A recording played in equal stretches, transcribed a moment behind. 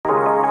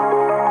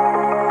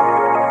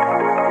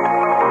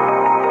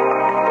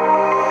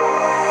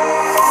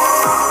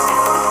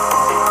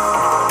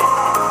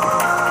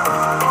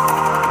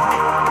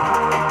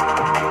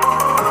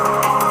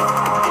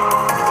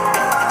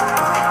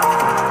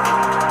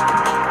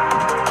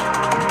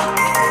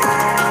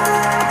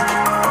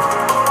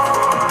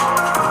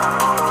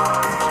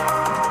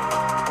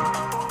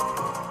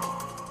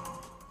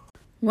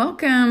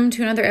Welcome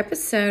to another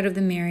episode of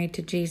the Married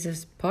to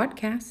Jesus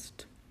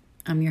podcast.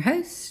 I'm your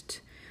host,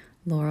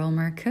 Laurel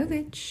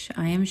Markovich.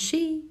 I am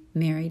she,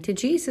 married to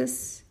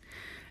Jesus.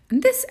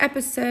 And this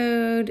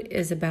episode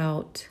is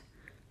about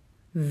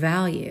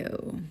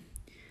value,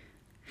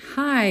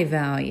 high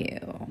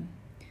value.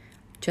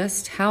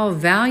 Just how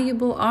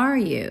valuable are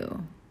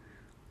you?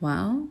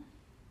 Well,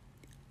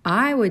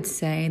 I would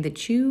say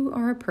that you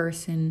are a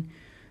person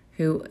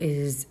who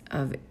is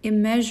of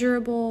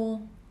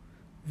immeasurable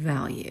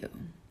value.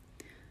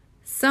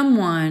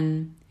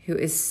 Someone who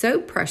is so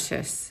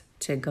precious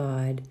to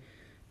God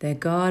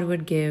that God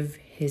would give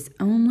his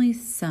only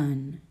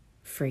son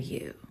for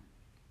you.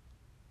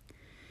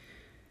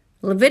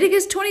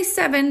 Leviticus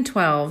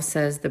 27:12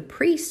 says, "The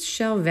priest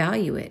shall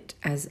value it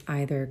as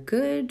either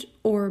good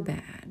or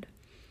bad.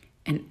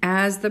 And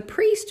as the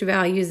priest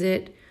values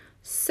it,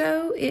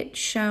 so it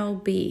shall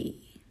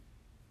be."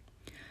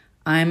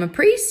 I'm a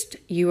priest.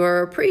 You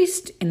are a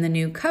priest in the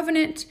new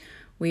covenant.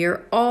 We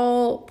are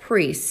all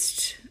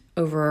priests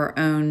over our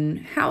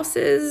own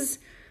houses,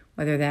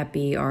 whether that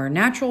be our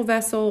natural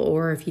vessel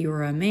or if you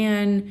are a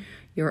man,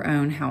 your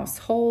own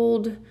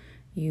household.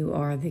 You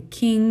are the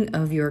king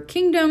of your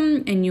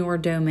kingdom and your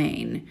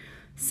domain.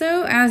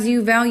 So as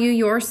you value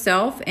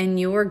yourself and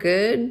your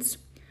goods,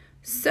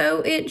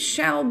 so it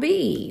shall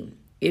be.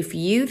 If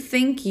you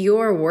think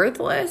you're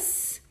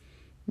worthless,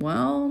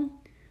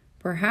 well,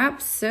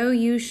 perhaps so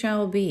you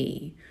shall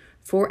be.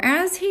 For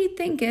as he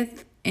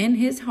thinketh in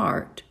his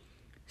heart,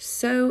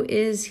 so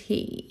is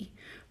he.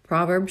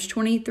 Proverbs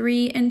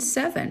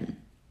 23:7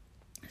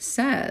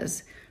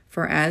 says,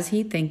 "For as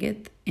he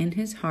thinketh in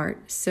his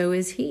heart, so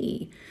is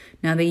he."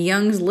 Now, the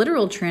Young's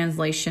literal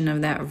translation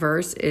of that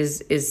verse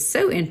is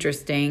so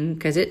interesting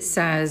because it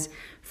says,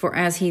 "For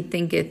as he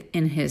thinketh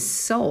in his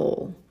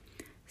soul,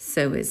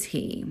 so is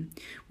he,"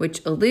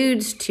 which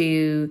alludes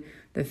to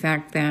the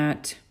fact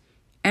that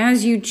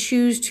as you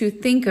choose to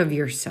think of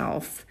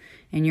yourself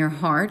in your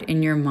heart,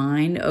 in your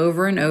mind,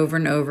 over and over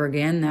and over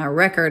again, that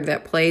record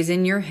that plays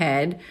in your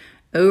head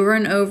over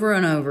and over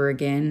and over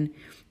again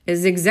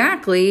is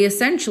exactly,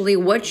 essentially,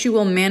 what you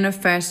will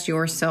manifest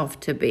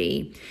yourself to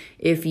be.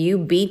 If you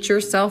beat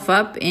yourself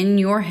up in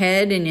your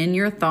head and in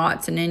your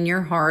thoughts and in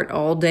your heart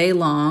all day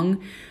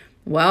long,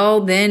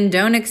 well, then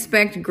don't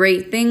expect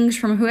great things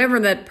from whoever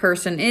that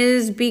person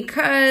is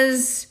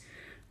because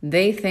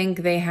they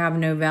think they have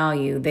no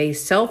value. They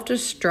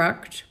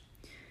self-destruct.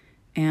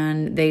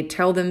 And they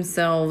tell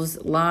themselves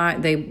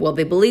they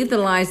believe the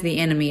lies of the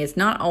enemy. It's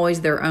not always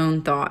their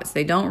own thoughts.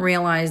 They don't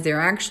realize they're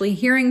actually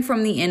hearing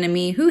from the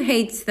enemy who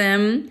hates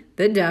them,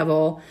 the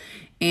devil,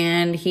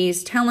 and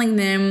he's telling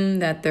them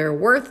that they're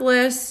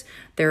worthless,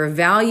 they're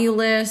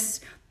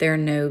valueless, they're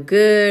no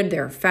good,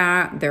 they're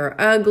fat, they're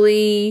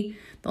ugly,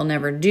 they'll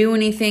never do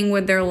anything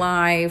with their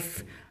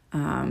life.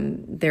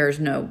 There's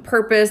no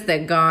purpose,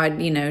 that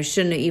God,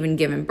 shouldn't have even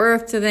given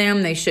birth to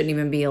them. They shouldn't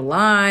even be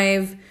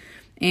alive.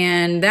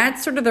 And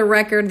that's sort of the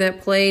record that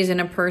plays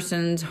in a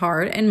person's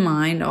heart and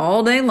mind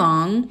all day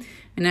long.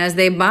 And as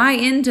they buy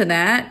into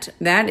that,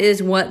 that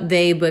is what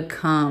they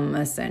become,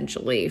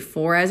 essentially.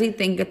 For as he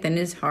thinketh in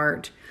his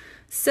heart,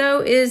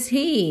 so is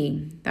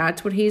he.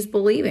 That's what he's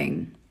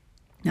believing.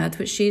 That's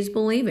what she's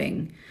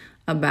believing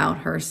about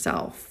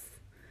herself.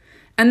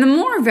 And the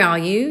more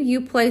value you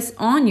place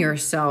on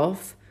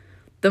yourself,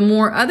 the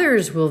more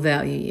others will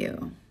value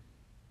you.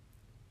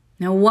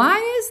 Now, why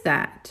is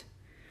that?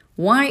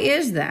 Why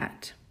is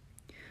that?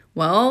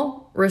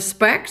 Well,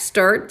 respect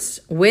starts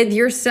with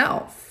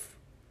yourself.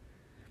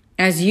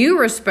 As you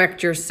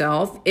respect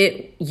yourself,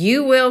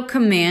 you will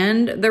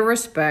command the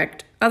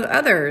respect of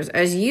others.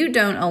 As you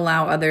don't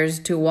allow others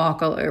to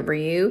walk all over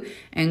you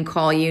and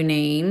call you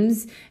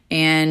names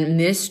and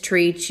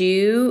mistreat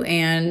you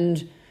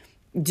and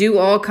do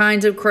all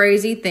kinds of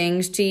crazy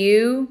things to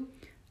you,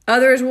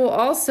 others will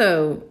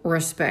also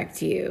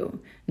respect you.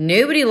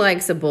 Nobody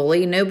likes a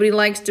bully. Nobody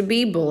likes to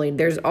be bullied.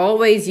 There's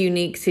always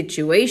unique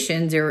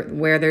situations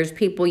where there's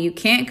people you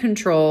can't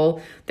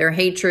control their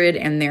hatred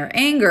and their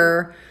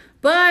anger.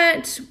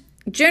 But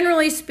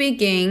generally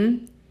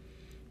speaking,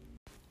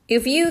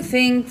 if you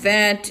think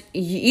that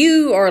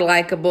you are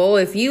likable,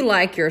 if you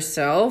like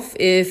yourself,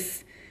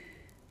 if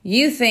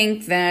you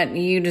think that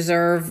you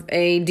deserve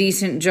a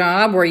decent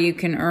job where you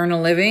can earn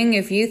a living,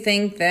 if you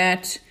think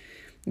that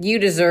you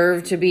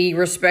deserve to be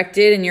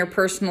respected and your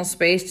personal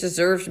space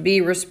deserves to be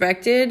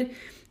respected,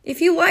 if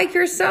you like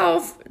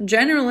yourself,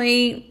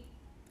 generally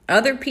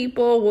other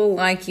people will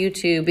like you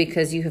too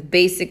because you have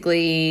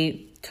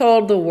basically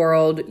told the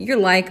world you're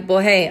likable.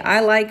 Hey,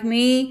 I like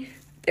me,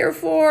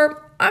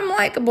 therefore I'm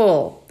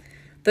likable.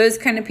 Those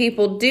kind of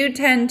people do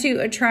tend to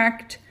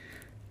attract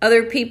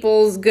other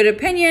people's good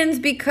opinions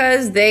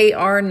because they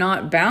are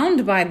not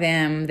bound by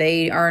them.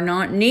 They are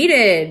not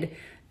needed.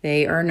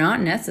 They are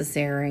not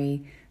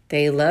necessary.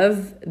 They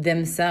love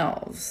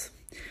themselves.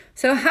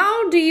 So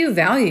how do you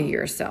value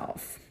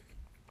yourself?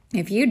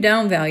 If you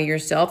don't value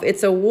yourself,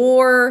 it's a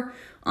war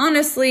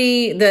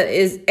honestly,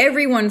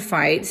 everyone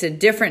fights at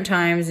different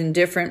times and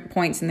different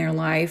points in their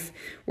life.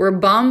 We're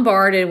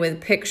bombarded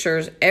with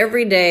pictures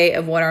every day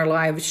of what our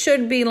lives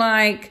should be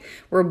like.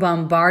 We're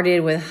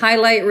bombarded with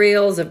highlight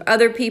reels of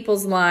other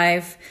people's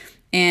life.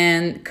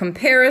 And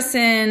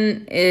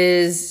comparison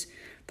is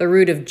the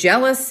root of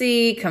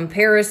jealousy.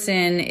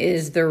 Comparison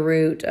is the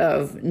root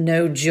of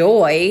no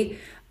joy.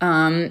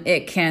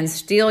 It can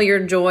steal your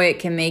joy. It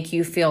can make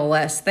you feel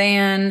less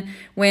than,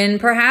 when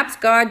perhaps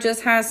God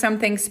just has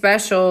something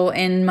special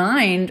in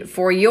mind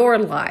for your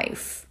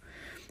life.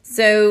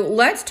 So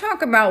let's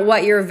talk about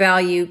what your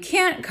value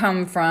can't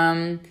come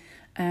from,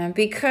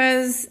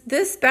 because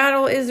this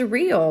battle is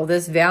real,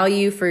 this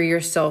value for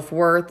your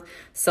self-worth,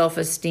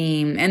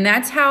 self-esteem. And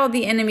that's how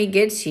the enemy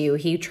gets you.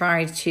 He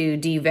tries to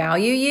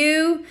devalue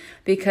you,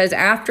 because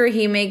after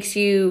he makes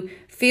you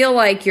feel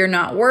like you're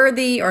not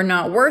worthy or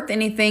not worth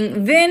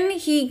anything, then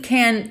he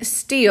can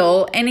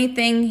steal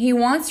anything he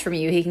wants from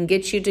you. He can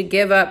get you to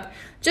give up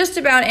just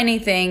about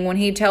anything when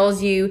he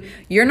tells you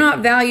you're not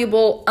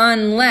valuable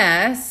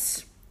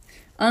unless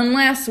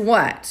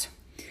what?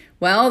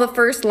 Well, the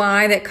first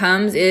lie that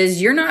comes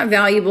is you're not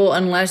valuable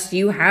unless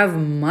you have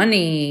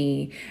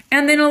money.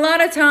 And then a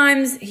lot of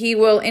times he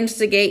will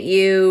instigate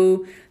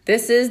you.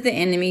 This is the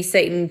enemy,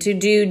 Satan, to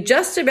do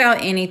just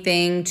about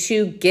anything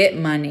to get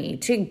money,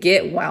 to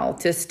get wealth,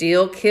 to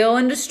steal, kill,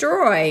 and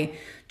destroy,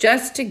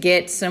 just to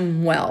get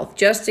some wealth,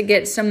 just to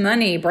get some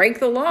money, break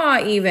the law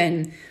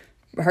even,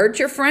 hurt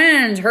your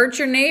friends, hurt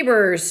your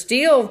neighbors,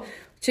 steal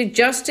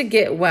just to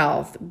get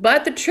wealth.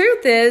 But the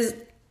truth is,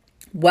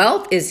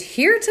 wealth is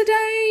here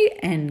today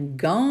and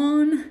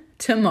gone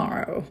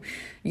tomorrow.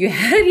 You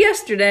had it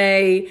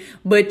yesterday,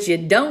 but you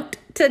don't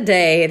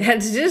today.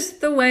 That's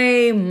just the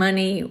way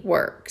money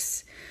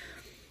works.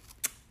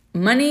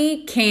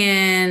 Money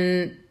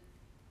can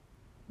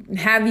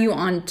have you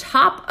on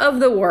top of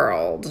the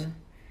world.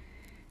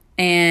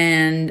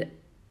 And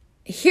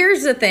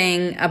here's the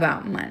thing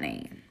about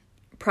money.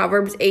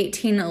 Proverbs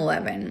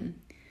 18:11.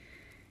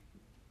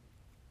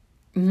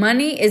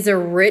 Money is a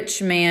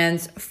rich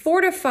man's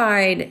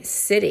fortified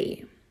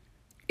city.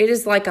 It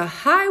is like a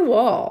high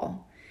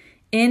wall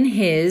in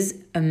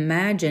his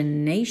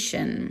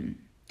imagination.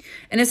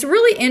 And it's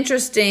really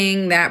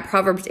interesting that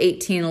Proverbs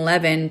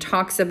 18:11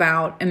 talks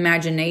about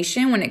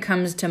imagination when it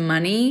comes to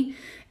money,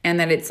 and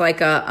that it's like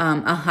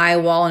a high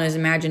wall in his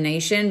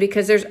imagination,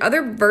 because there's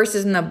other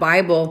verses in the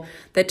Bible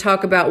that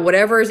talk about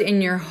whatever is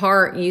in your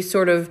heart, you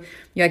sort of,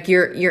 like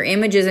your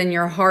images in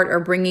your heart are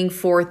bringing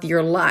forth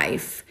your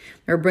life.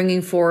 They're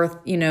bringing forth,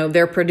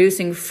 they're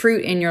producing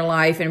fruit in your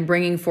life and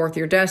bringing forth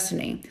your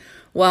destiny.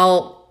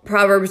 Well,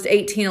 Proverbs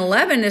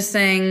 18:11 is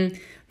saying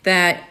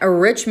that a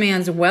rich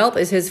man's wealth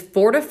is his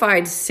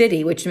fortified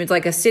city, which means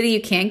like a city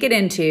you can't get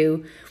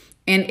into.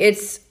 And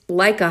it's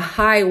like a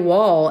high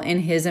wall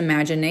in his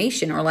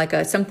imagination, or like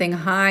something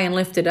high and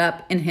lifted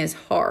up in his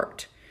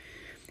heart.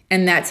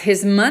 And that's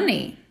his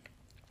money.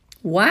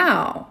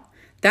 Wow.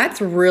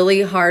 That's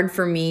really hard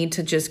for me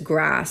to just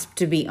grasp,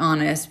 to be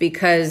honest,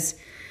 because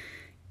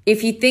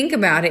if you think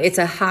about it, it's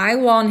a high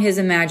wall in his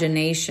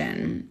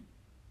imagination.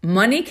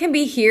 Money can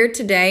be here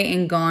today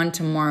and gone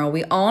tomorrow.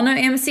 We all know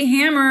MC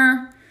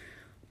Hammer.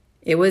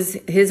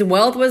 His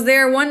wealth was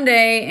there one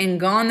day and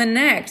gone the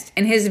next.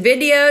 And his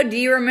video, do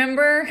you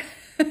remember?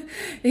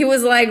 He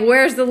was like,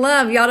 "Where's the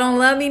love? Y'all don't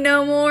love me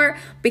no more,"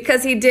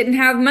 because he didn't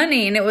have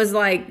money. And it was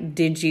like,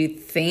 did you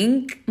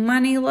think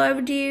money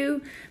loved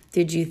you?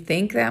 Did you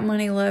think that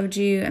money loved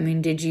you? I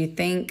mean, did you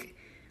think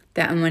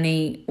that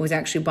money was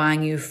actually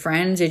buying you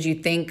friends? Did you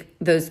think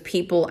those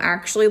people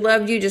actually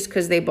loved you just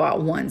because they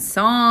bought one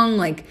song?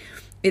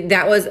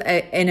 That was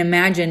an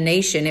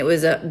imagination. It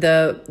was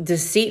the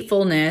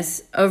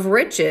deceitfulness of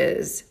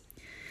riches.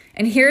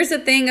 And here's the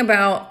thing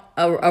about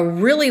a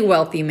really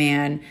wealthy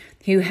man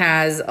who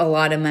has a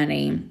lot of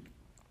money.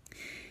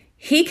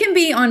 He can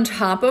be on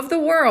top of the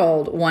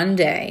world one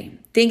day,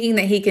 thinking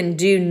that he can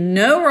do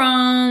no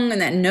wrong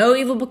and that no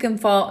evil can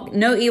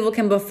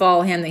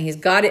befall him, that he's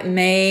got it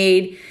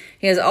made.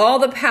 He has all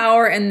the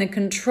power and the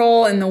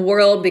control in the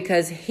world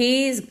because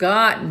he's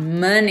got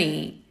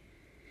money.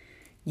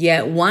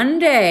 Yet one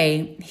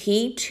day,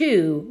 he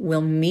too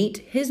will meet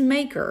his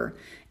maker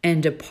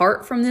and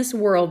depart from this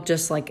world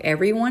just like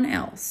everyone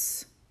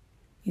else.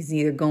 He's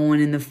either going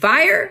in the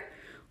fire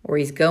or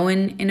he's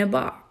going in a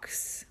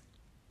box.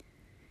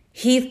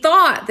 He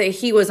thought that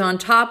he was on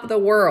top of the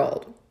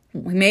world.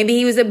 Maybe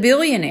he was a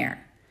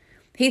billionaire.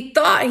 He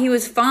thought he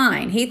was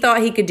fine. He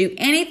thought he could do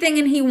anything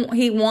and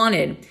he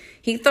wanted.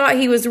 He thought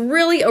he was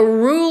really a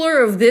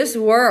ruler of this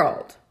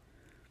world.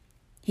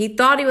 He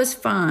thought he was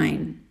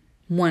fine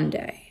one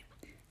day.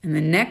 And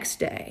the next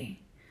day,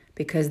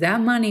 because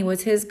that money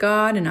was his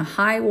God and a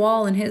high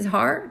wall in his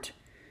heart,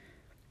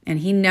 and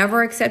he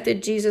never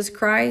accepted Jesus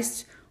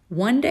Christ,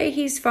 one day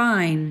he's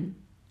fine.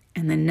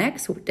 And the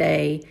next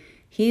day,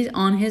 he's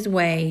on his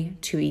way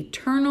to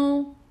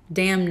eternal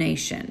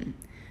damnation,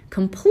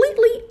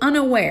 completely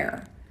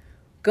unaware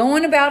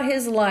going about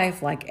his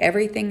life like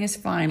everything is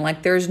fine,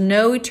 like there's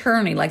no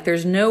eternity, like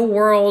there's no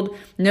world,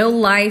 no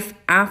life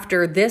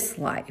after this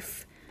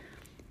life.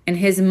 And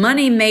his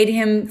money made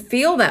him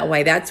feel that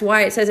way. That's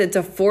why it says it's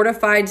a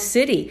fortified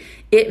city.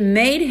 It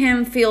made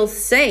him feel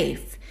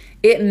safe.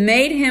 It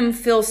made him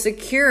feel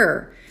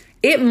secure.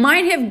 It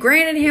might have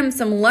granted him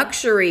some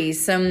luxury,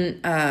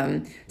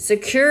 some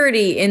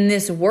security in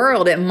this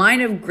world. It might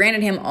have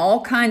granted him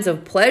all kinds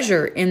of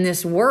pleasure in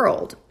this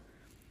world.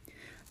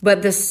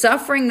 But the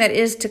suffering that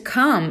is to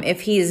come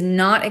if he has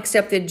not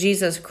accepted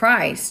Jesus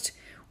Christ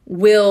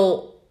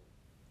will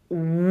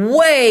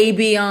way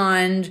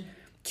beyond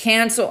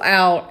cancel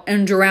out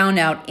and drown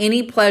out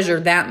any pleasure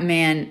that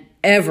man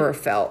ever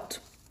felt.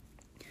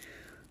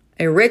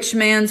 A rich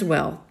man's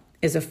wealth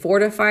is a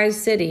fortified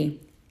city,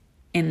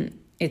 and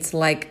it's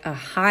like a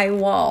high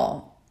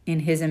wall in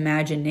his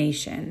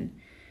imagination.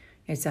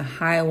 It's a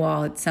high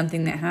wall. It's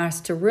something that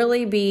has to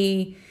really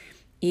be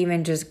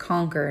even just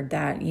conquered,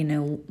 that,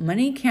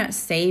 money can't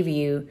save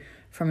you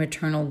from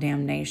eternal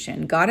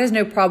damnation. God has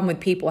no problem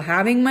with people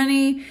having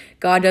money.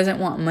 God doesn't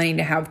want money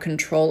to have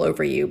control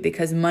over you,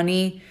 because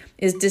money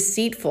is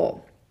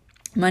deceitful.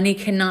 Money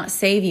cannot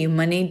save you.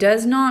 Money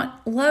does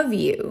not love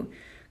you.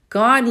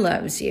 God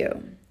loves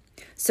you.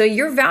 So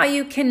your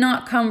value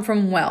cannot come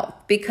from wealth,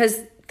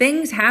 because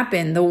things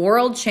happen. The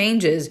world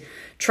changes.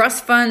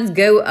 Trust funds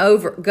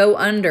go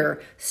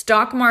under.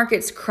 Stock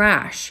markets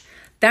crash.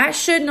 That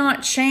should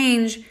not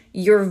change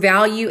your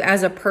value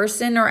as a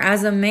person or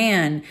as a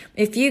man.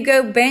 If you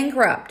go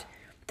bankrupt,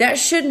 that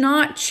should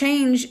not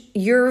change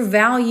your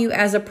value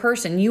as a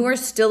person. You are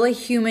still a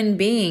human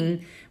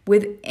being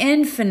with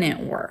infinite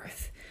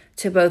worth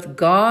to both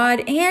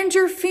God and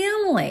your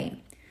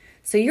family.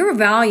 So your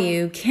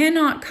value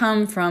cannot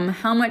come from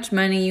how much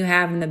money you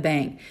have in the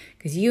bank,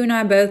 because you and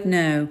I both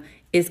know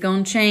it's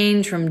going to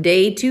change from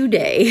day to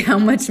day how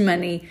much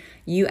money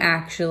you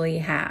actually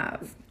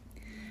have.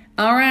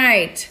 All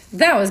right,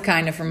 that was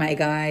kind of for my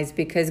guys,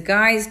 because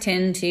guys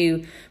tend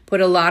to put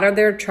a lot of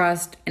their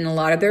trust and a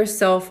lot of their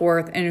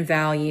self-worth and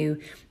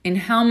value in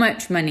how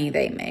much money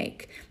they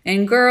make.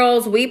 And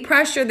girls, we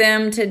pressure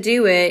them to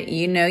do it.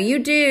 You know you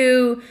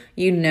do.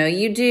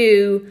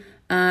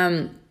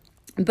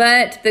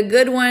 But the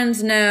good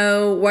ones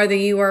know, whether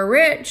you are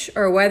rich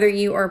or whether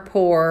you are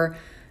poor,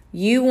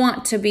 you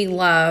want to be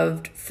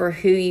loved for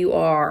who you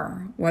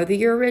are, whether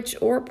you're rich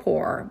or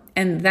poor.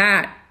 And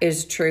that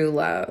is true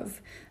love.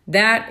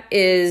 That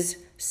is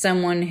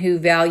someone who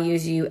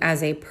values you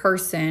as a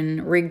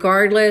person,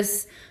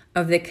 regardless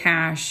of the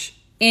cash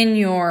in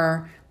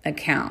your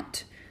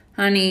account.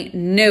 Honey,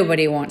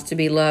 nobody wants to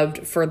be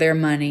loved for their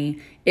money.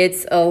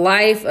 It's a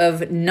life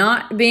of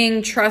not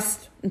being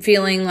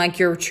feeling like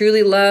you're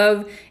truly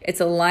loved. It's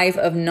a life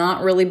of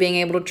not really being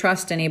able to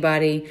trust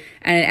anybody.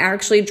 And it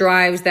actually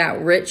drives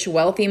that rich,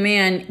 wealthy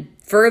man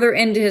further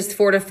into his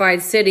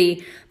fortified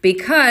city,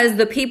 because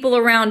the people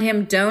around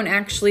him don't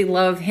actually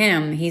love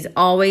him. He's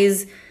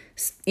always,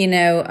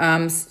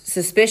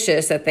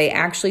 suspicious that they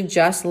actually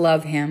just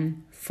love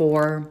him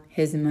for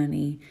his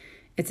money.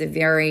 It's a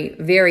very,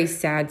 very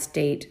sad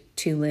state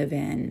to live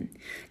in.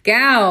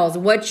 Gals,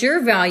 what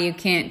your value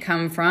can't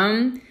come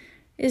from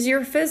is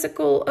your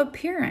physical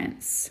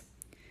appearance.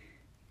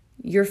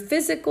 Your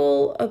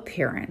physical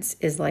appearance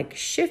is like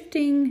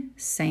shifting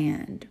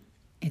sand.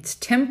 It's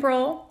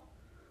temporal,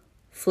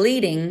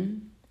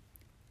 fleeting,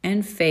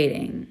 and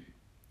fading.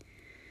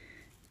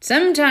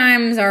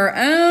 Sometimes our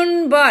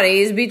own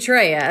bodies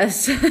betray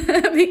us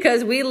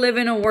because we live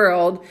in a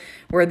world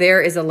where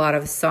there is a lot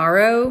of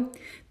sorrow,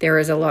 there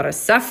is a lot of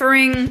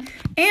suffering,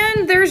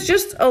 and there's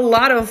just a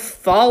lot of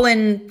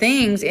fallen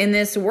things in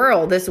this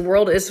world. This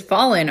world is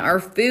fallen. Our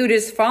food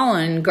is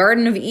fallen.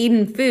 Garden of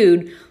Eden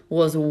food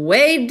was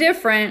way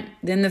different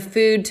than the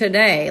food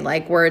today,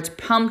 like where it's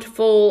pumped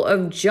full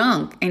of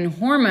junk and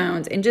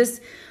hormones and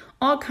just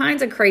all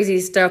kinds of crazy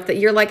stuff that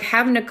you're like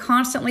having to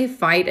constantly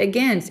fight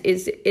against.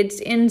 It's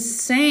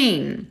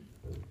insane.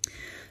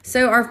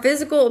 So our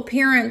physical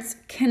appearance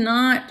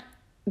cannot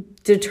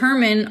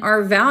determine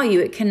our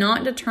value. It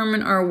cannot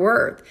determine our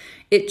worth.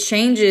 It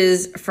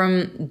changes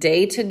from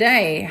day to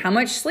day. How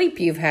much sleep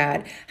you've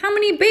had, how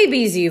many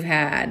babies you've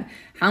had,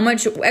 how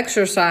much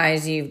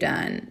exercise you've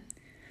done.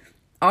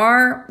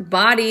 Our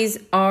bodies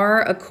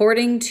are,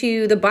 according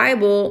to the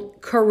Bible,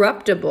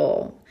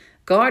 corruptible.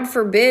 God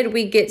forbid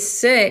we get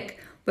sick,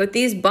 but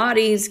these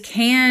bodies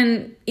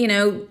can,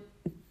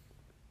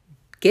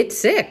 get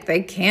sick.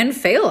 They can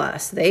fail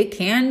us. They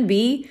can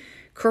be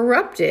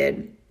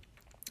corrupted.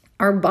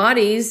 Our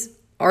bodies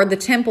are the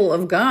temple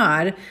of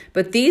God,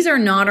 but these are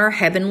not our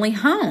heavenly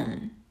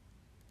home.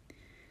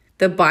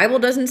 The Bible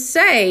doesn't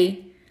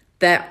say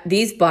that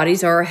these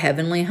bodies are our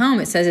heavenly home.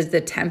 It says it's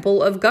the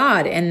temple of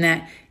God, and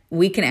that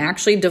we can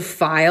actually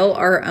defile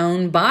our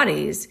own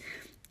bodies.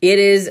 It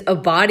is a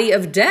body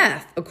of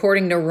death.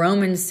 According to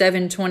Romans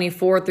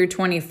 7:24 through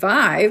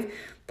 25,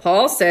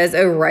 Paul says,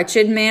 "O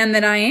wretched man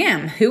that I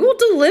am, who will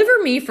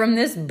deliver me from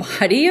this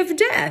body of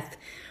death?"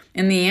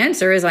 And the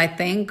answer is, I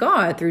thank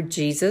God through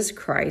Jesus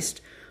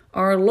Christ,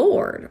 our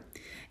Lord.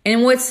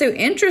 And what's so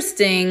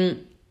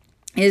interesting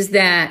is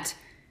that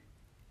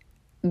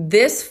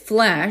this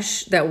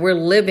flesh that we're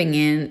living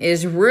in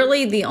is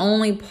really the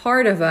only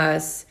part of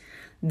us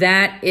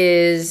that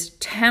is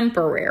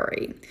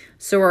temporary.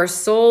 So our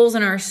souls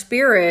and our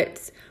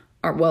spirits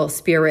are, well,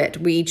 spirit,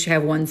 we each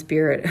have one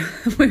spirit.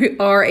 We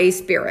are a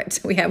spirit.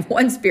 We have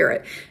one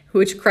spirit,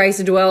 which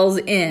Christ dwells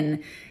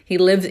in. He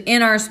lives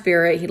in our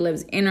spirit. He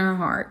lives in our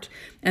heart.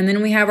 And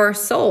then we have our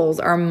souls,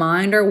 our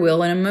mind, our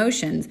will, and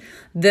emotions.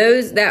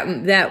 Those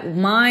that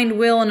mind,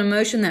 will, and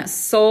emotion, that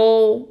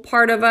soul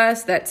part of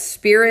us, that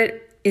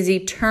spirit is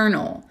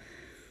eternal.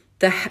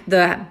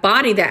 The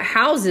body that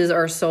houses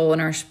our soul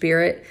and our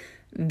spirit,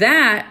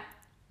 that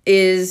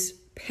is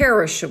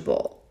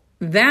perishable.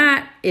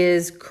 That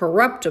is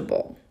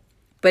corruptible.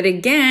 But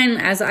again,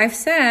 as I've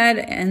said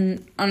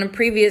and on a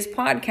previous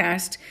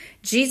podcast,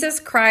 Jesus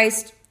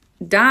Christ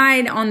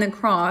died on the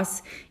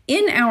cross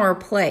in our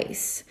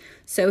place.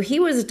 So he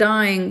was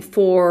dying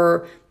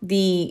for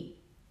the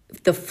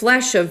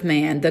flesh of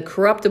man, the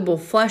corruptible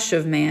flesh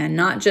of man,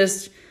 not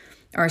just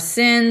our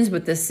sins,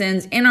 but the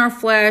sins in our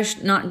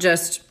flesh, not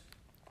just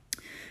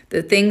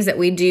the things that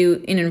we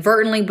do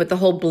inadvertently, but the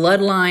whole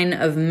bloodline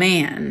of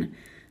man,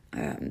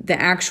 the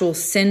actual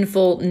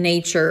sinful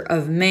nature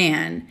of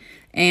man.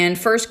 And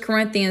 1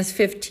 Corinthians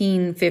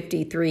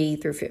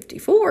 15:53 through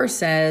 54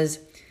 says,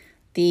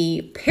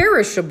 the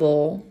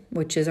perishable,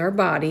 which is our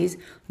bodies,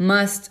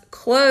 must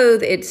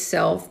clothe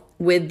itself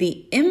with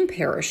the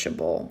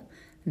imperishable.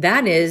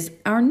 That is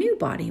our new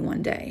body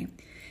one day.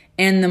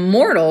 And the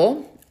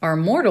mortal, our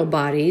mortal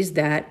bodies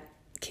that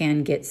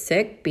can get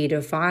sick, be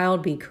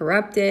defiled, be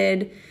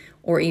corrupted,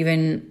 or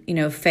even,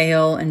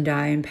 fail and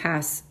die and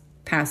pass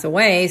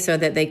away so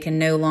that they can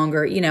no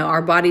longer,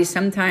 our bodies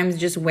sometimes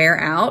just wear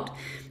out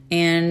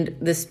and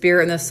the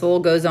spirit and the soul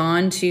goes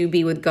on to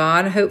be with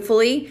God,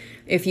 hopefully,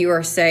 if you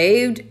are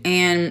saved,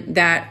 and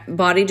that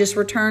body just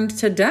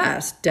returns to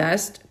dust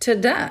to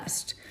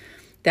dust.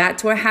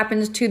 That's what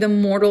happens to the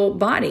mortal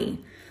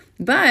body.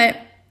 But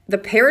the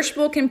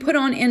perishable can put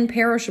on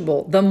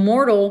imperishable, the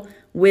mortal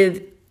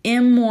with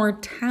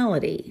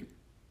immortality.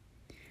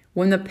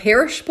 When the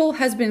perishable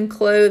has been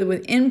clothed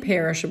with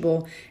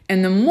imperishable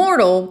and the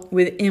mortal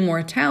with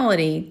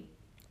immortality,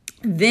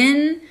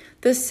 then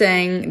the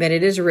saying that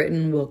it is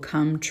written will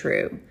come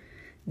true.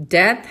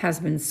 Death has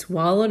been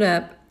swallowed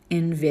up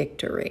in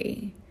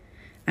victory.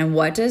 And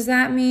what does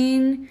that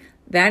mean?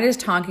 That is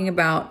talking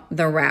about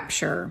the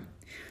rapture.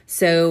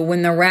 So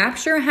when the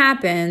rapture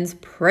happens,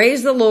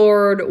 praise the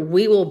Lord,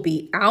 we will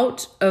be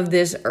out of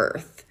this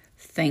earth.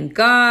 Thank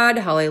God,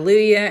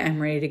 hallelujah, I'm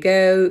ready to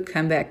go.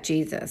 Come back,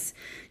 Jesus.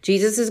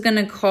 Jesus is going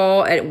to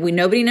call,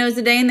 nobody knows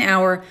the day and the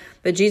hour,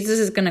 but Jesus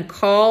is going to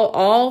call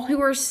all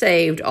who are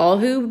saved, all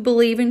who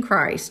believe in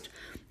Christ,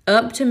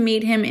 up to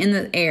meet him in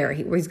the air.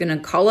 He's going to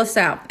call us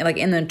out. Like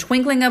in the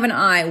twinkling of an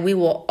eye, we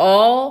will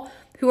all,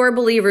 who are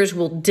believers,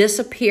 will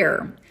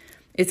disappear.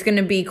 It's going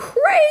to be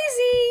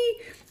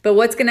crazy. But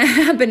what's going to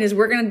happen is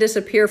we're going to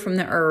disappear from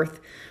the earth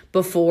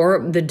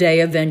before the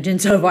day of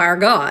vengeance of our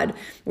God,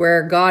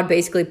 where God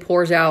basically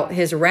pours out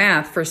his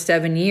wrath for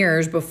 7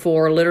 years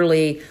before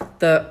literally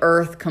the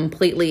earth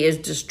completely is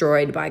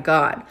destroyed by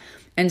God.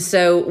 And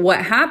so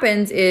what's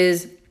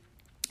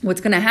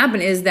going to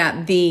happen is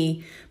that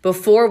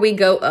before we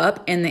go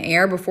up in the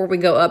air, before we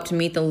go up to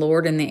meet the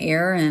Lord in the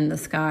air and in the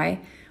sky,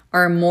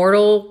 our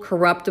mortal,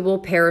 corruptible,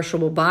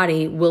 perishable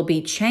body will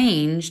be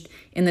changed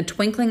in the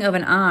twinkling of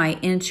an eye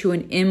into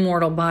an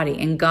immortal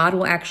body. And God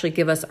will actually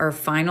give us our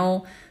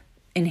final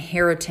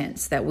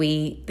inheritance that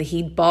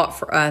he bought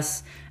for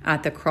us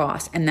at the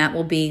cross. And that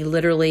will be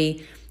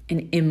literally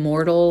an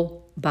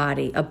immortal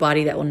body, a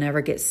body that will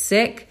never get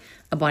sick,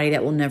 a body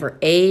that will never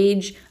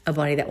age, a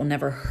body that will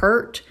never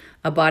hurt,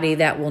 a body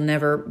that will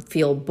never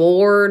feel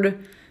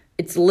bored.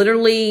 It's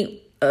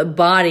literally a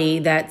body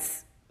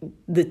that's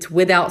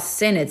without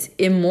sin. It's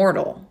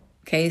immortal.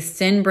 Okay.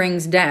 Sin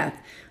brings death.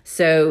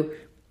 So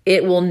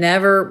it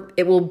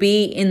will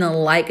be in the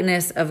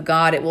likeness of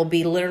God. It will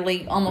be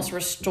literally almost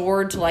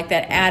restored to like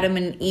that Adam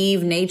and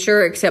Eve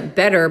nature, except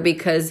better,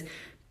 because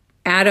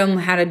Adam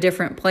had a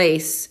different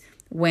place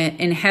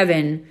in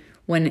heaven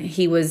when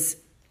he was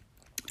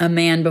a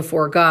man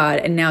before God.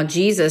 And now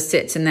Jesus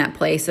sits in that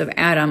place of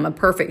Adam, a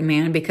perfect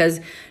man,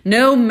 because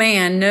no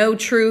man, no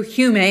true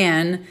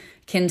human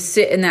can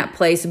sit in that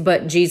place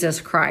but Jesus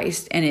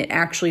Christ and it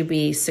actually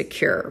be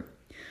secure.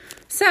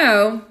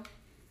 So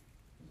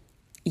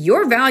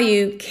your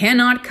value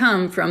cannot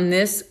come from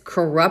this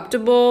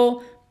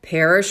corruptible,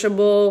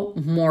 perishable,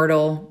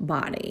 mortal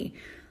body.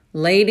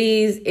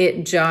 Ladies,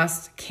 it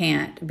just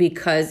can't,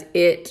 because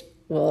it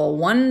will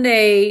one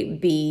day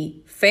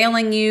be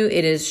failing you.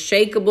 It is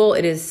shakeable.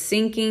 It is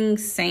sinking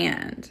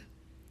sand.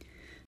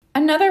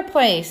 Another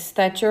place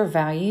that your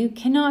value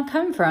cannot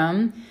come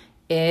from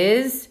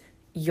is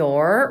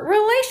your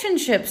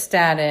relationship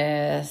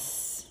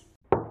status.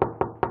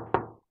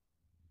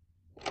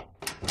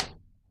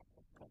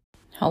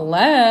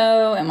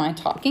 Hello, am I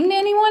talking to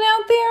anyone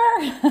out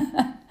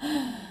there?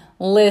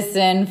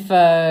 Listen,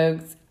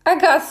 folks, I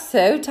got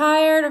so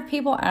tired of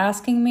people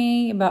asking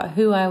me about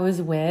who I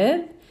was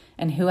with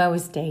and who I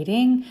was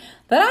dating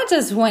that I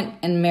just went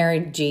and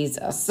married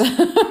Jesus.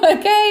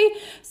 Okay?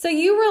 So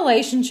you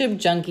relationship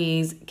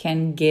junkies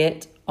can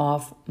get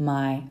off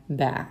my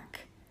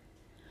back.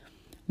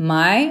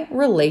 My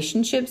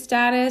relationship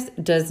status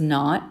does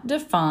not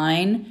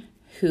define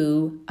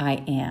who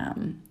I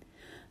am.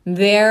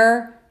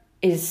 There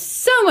is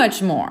so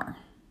much more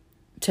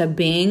to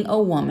being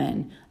a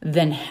woman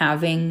than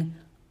having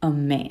a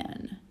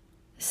man.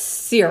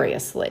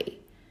 Seriously,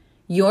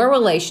 your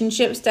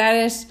relationship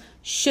status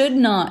should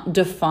not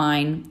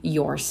define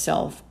your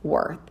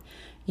self-worth.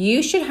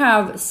 You should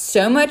have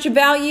so much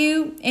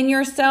value in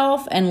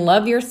yourself and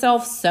love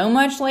yourself so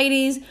much,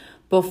 ladies,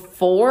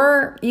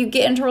 before you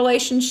get into a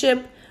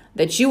relationship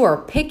that you are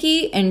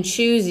picky and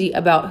choosy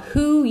about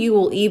who you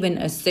will even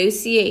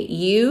associate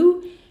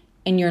you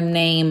and your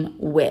name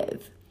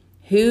with,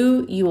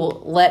 who you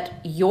will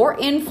let your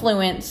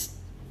influence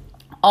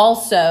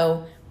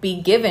also be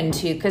given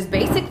to, because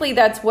basically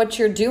that's what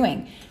you're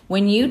doing.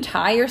 When you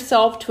tie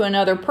yourself to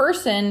another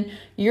person,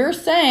 you're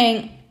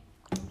saying,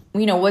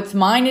 what's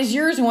mine is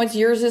yours and what's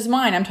yours is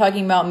mine. I'm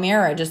talking about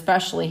marriage,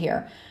 especially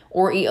here,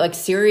 or like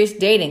serious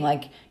dating.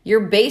 Like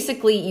your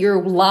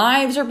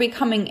lives are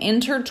becoming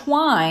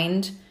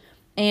intertwined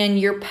and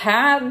your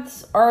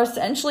paths are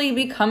essentially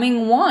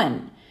becoming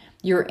one.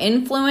 Your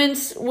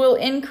influence will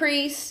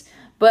increase,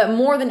 but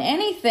more than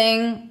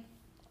anything,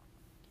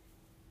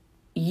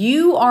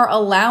 you are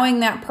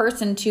allowing that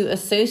person to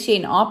associate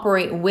and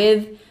operate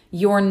with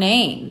your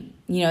name,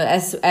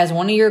 as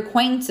one of your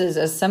acquaintances,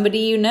 as somebody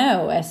you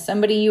know, as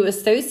somebody you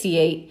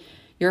associate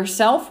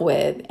yourself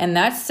with. And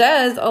that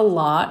says a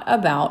lot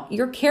about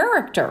your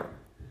character.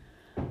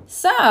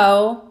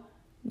 So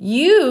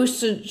you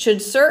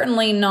should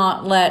certainly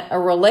not let a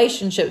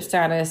relationship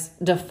status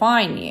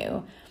define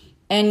you.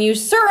 And you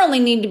certainly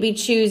need to be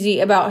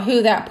choosy about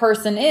who that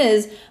person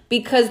is,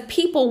 because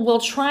people will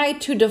try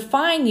to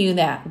define you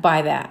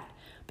by that.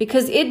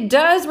 Because it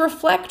does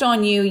reflect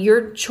on you,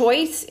 your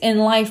choice in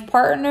life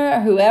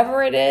partner,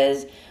 whoever it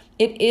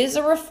is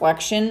a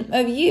reflection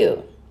of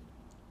you.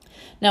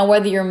 Now,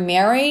 whether you're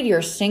married,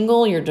 you're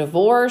single, you're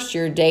divorced,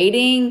 you're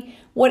dating,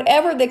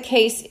 whatever the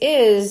case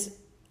is,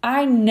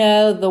 I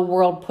know the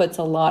world puts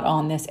a lot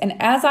on this.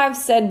 And as I've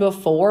said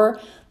before,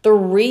 the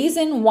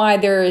reason why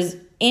there is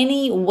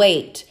any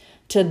weight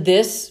to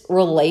this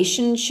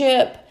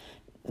relationship,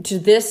 to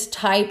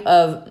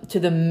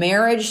the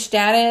marriage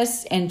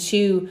status, and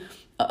to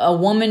a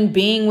woman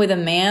being with a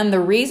man, the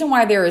reason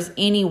why there is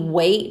any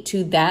weight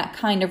to that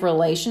kind of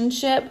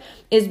relationship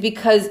is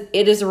because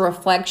it is a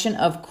reflection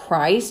of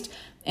Christ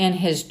and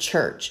his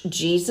church,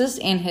 Jesus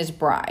and his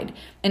bride.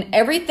 And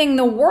everything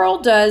the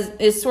world does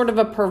is sort of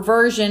a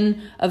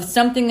perversion of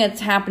something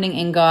that's happening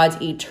in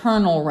God's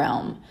eternal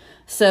realm.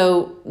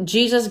 So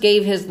Jesus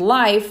gave his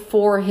life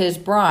for his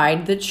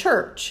bride, the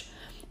church.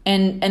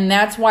 And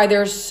that's why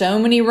there's so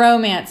many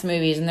romance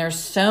movies and there's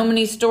so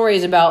many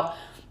stories about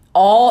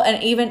all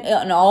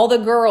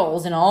the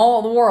girls in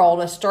all the world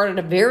have started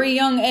at a very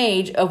young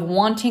age of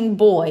wanting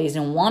boys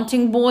and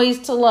wanting boys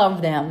to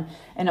love them,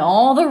 and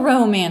all the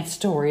romance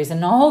stories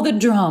and all the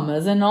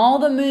dramas and all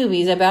the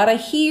movies about a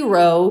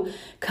hero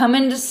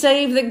coming to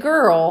save the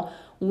girl.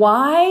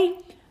 Why?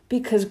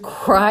 Because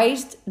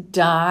Christ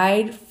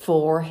died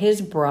for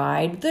his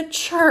bride, the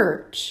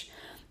church.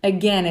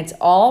 Again, it's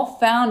all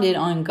founded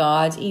on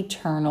God's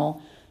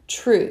eternal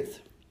truth.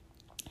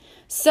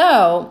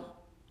 So,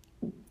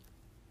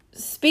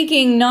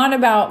 speaking not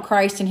about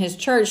Christ and his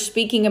church,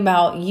 speaking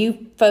about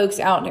you folks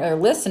out there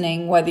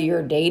listening, whether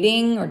you're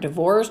dating or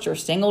divorced or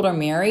single or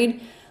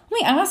married, let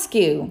me ask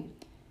you,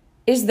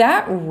 is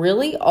that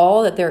really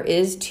all that there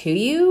is to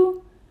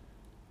you?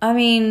 I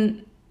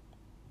mean,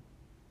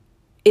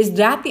 is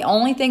that the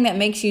only thing that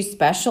makes you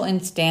special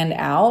and stand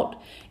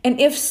out? And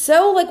if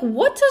so,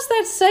 what does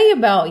that say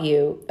about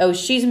you? Oh,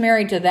 she's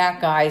married to that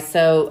guy.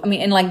 So,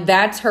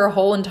 that's her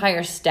whole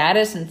entire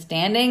status and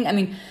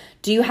standing.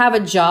 Do you have a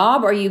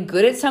job? Are you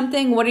good at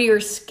something? What are your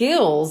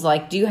skills?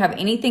 Do you have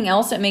anything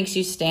else that makes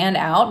you stand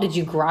out? Did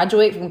you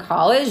graduate from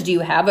college? Do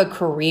you have a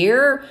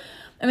career?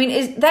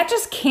 That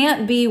just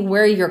can't be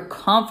where your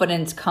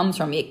confidence comes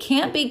from. It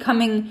can't be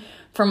coming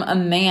from a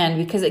man,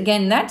 because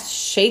again, that's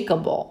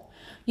shakeable.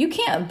 You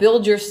can't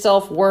build your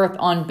self-worth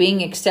on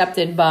being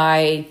accepted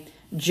by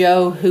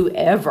Joe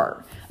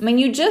whoever.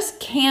 You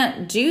just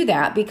can't do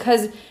that,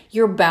 because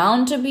you're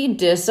bound to be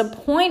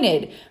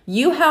disappointed.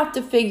 You have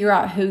to figure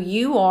out who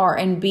you are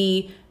and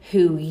be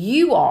who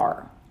you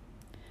are.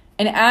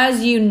 And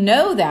as you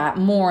know that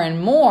more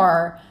and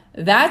more,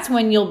 that's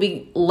when you'll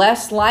be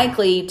less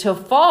likely to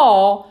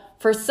fall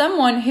for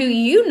someone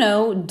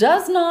who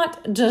does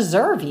not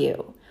deserve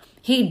you.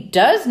 He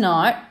does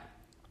not,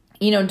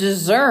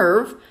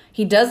 deserve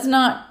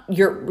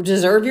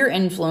your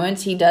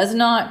influence. He does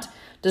not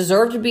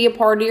deserve to be a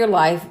part of your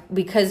life,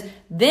 because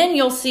then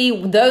you'll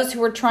see those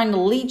who are trying to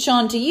leech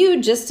onto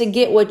you just to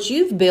get what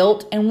you've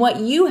built and what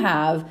you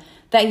have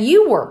that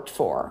you worked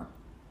for.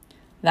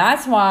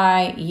 That's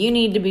why you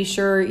need to be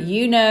sure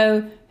you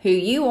know who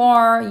you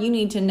are. You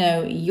need to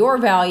know your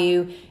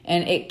value,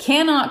 and it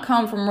cannot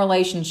come from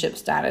relationship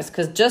status,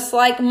 because just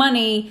like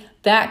money,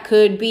 that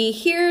could be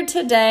here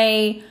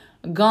today,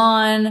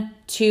 gone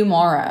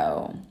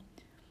tomorrow.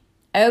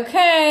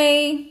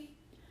 Okay.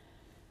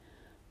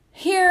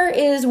 Here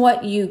is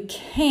what you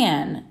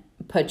can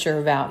put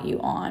your value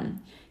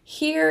on.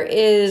 Here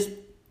is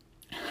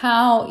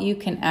how you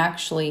can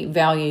actually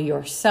value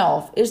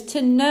yourself, is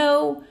to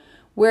know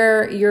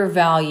where your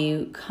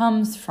value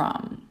comes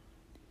from.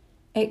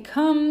 It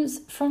comes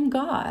from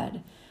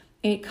God.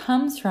 It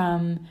comes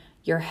from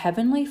your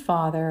Heavenly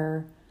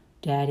Father,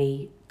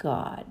 Daddy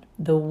God,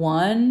 the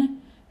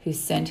one who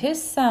sent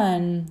his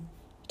Son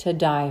to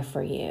die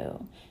for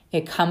you.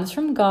 It comes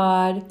from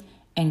God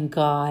and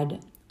God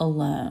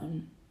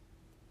alone.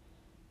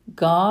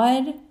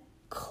 God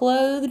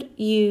clothed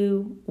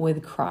you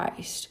with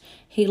Christ.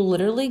 He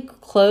literally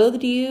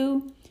clothed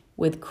you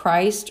with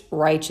Christ's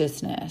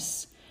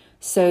righteousness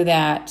so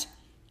that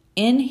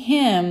in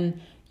him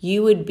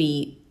you would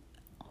be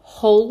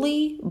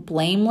holy,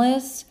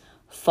 blameless,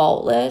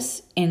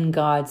 faultless in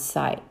God's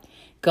sight.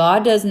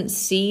 God doesn't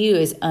see you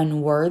as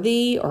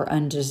unworthy or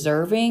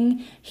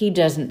undeserving. He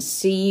doesn't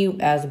see you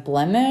as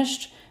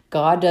blemished.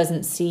 God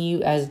doesn't see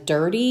you as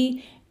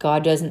dirty.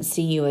 God doesn't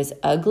see you as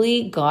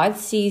ugly. God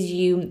sees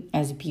you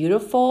as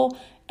beautiful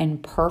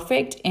and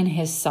perfect in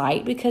his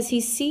sight because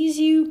he sees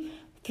you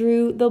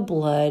through the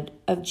blood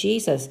of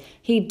Jesus.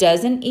 He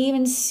doesn't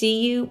even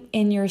see you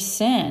in your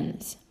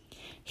sins.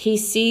 He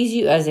sees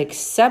you as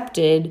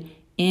accepted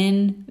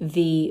in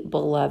the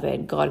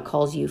beloved. God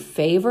calls you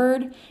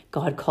favored.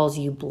 God calls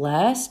you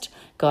blessed.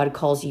 God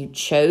calls you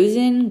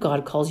chosen.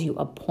 God calls you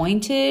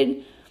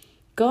appointed.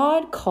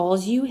 God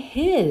calls you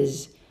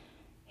his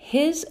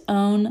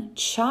own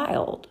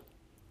child.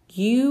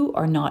 You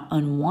are not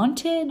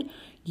unwanted.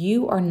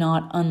 You are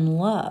not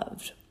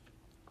unloved.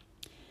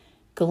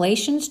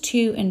 Galatians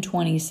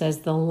 2:20 says,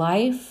 "The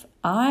life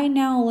I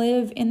now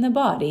live in the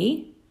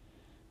body,"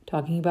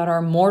 talking about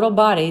our mortal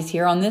bodies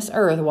here on this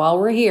earth while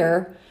we're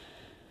here,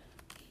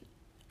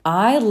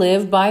 "I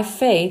live by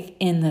faith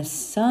in the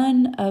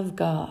Son of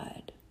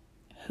God,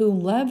 who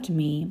loved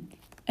me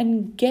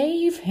and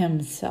gave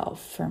himself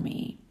for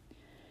me."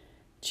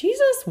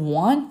 Jesus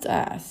wants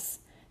us.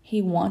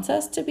 He wants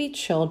us to be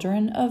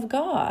children of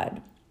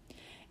God.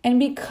 And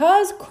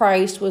because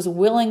Christ was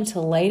willing to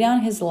lay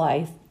down his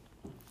life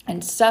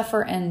and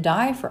suffer and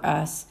die for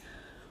us,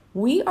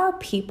 we are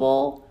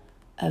people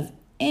of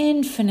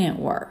infinite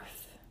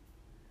worth.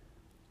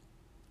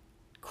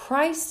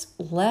 Christ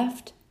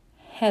left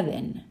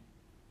heaven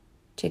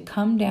to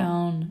come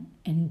down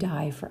and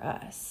die for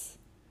us.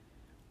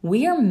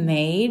 We are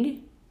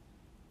made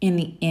in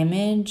the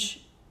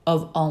image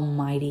of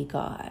Almighty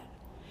God.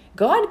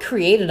 God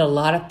created a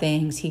lot of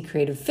things. He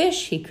created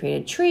fish, he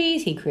created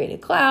trees, he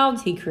created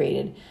clouds, he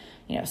created,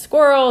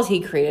 squirrels, he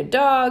created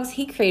dogs,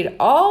 he created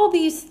all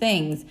these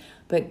things,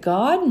 but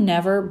God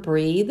never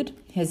breathed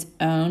his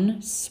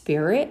own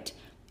spirit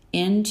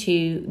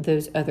into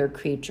those other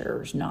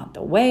creatures. Not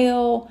the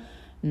whale,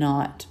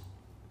 not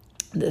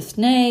the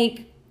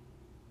snake,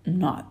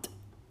 not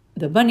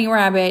the bunny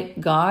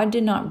rabbit. God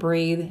did not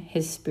breathe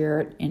his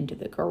spirit into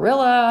the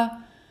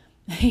gorilla.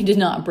 He did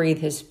not breathe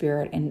his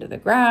spirit into the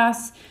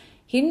grass.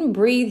 He didn't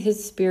breathe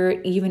his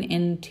spirit even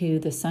into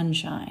the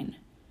sunshine.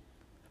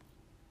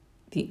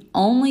 The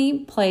only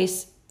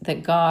place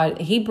that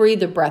he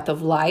breathed the breath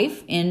of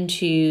life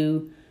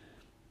into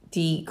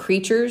the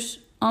creatures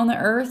on the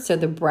earth, so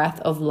the breath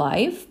of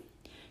life.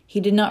 He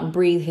did not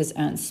breathe his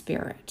own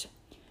spirit.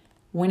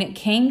 When it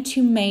came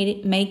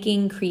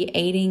to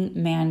creating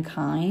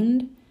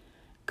mankind,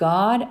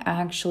 God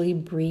actually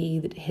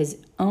breathed his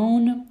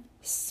own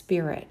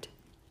spirit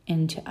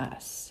into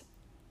us.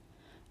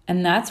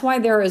 And that's why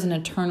there is an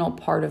eternal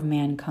part of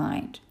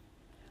mankind.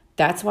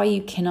 That's why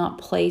you cannot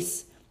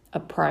place a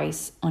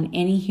price on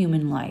any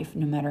human life,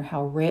 no matter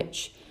how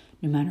rich,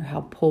 no matter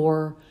how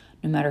poor,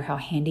 no matter how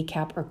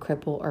handicapped or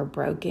crippled or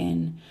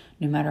broken,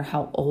 no matter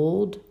how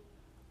old.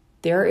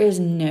 There is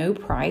no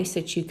price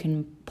that you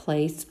can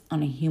place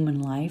on a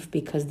human life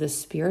because the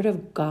Spirit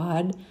of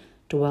God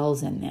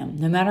dwells in them,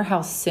 no matter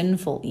how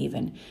sinful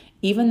even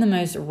the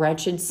most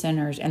wretched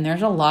sinners, and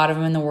there's a lot of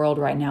them in the world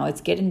right now.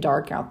 It's getting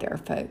dark out there,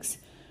 folks.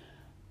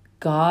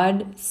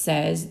 God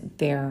says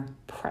they're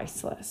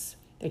priceless,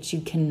 that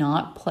you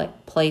cannot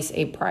place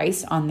a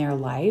price on their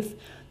life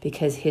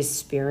because his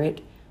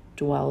Spirit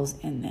dwells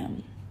in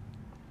them.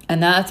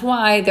 And that's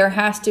why there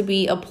has to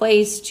be a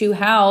place to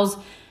house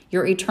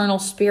your eternal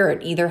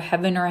spirit, either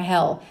heaven or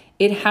hell.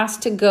 It has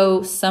to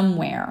go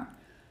somewhere.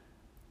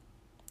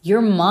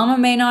 Your mama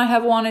may not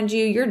have wanted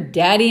you. Your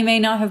daddy may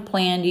not have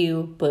planned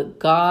you, but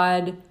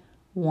God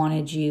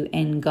wanted you.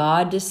 And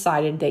God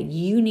decided that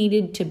you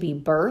needed to be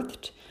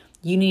birthed.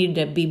 You needed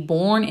to be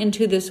born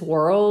into this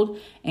world.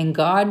 And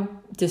God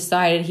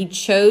decided, he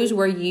chose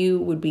where you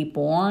would be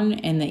born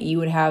and that you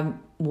would have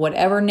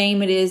whatever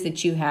name it is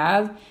that you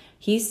have.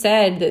 He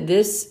said that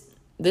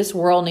this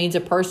world needs a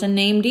person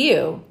named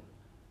you.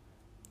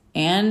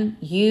 And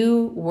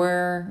you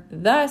were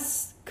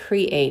thus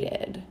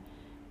created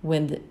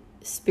with the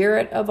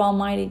Spirit of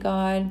Almighty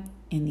God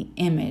in the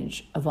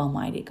image of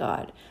Almighty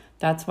God.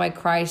 That's why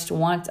Christ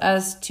wants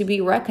us to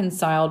be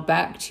reconciled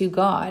back to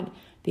God,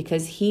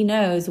 because he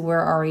knows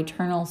where our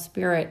eternal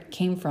spirit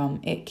came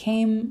from. It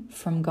came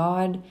from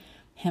God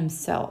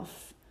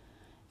himself.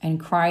 And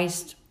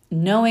Christ,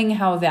 knowing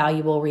how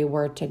valuable we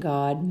were to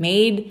God,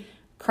 made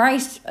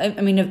Christ,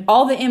 of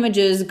all the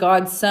images,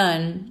 God's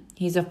Son,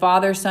 he's a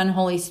Father, Son,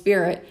 Holy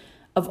Spirit,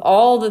 of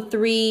all the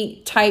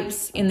three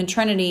types in the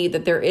Trinity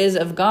that there is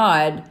of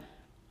God,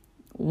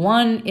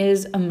 one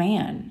is a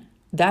man.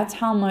 That's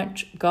how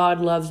much God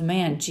loves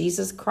man.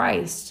 Jesus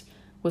Christ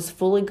was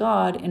fully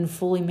God and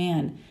fully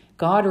man.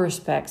 God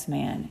respects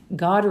man.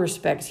 God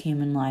respects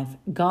human life.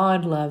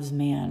 God loves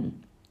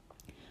man.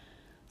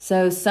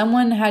 So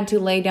someone had to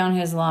lay down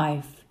his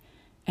life,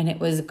 and it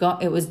was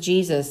God, it was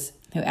Jesus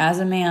who, as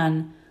a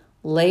man,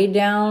 laid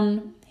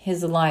down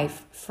his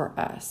life for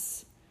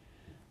us.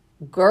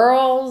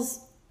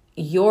 Girls,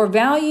 your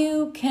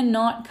value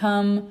cannot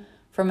come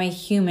from a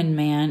human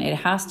man. It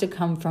has to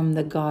come from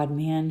the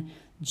God-man,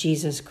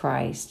 Jesus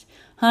Christ.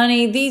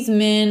 Honey, these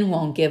men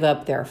won't give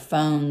up their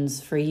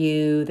phones for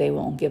you. They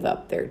won't give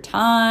up their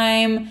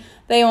time.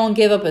 They won't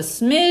give up a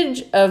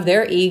smidge of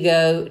their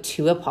ego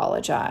to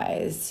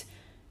apologize.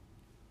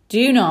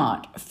 Do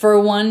not, for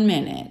 1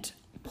 minute,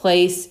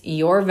 place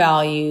your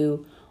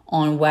value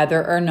on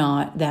whether or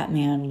not that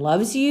man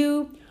loves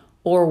you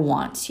or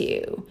wants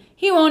you.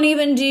 He won't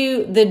even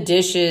do the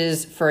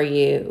dishes for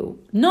you.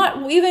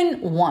 Not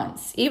even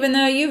once, even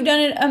though you've done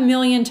it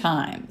 1,000,000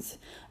 times.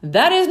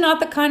 That is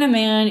not the kind of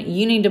man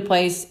you need to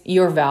place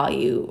your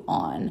value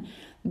on.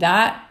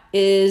 That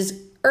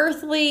is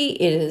earthly.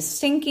 It is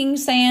sinking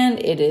sand.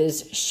 It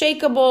is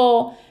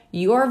shakeable.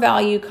 Your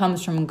value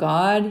comes from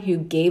God, who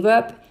gave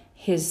up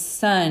his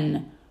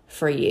Son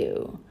for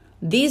you.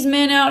 These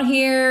men out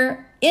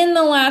here in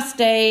the last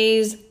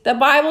days, the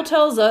Bible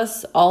tells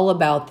us all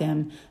about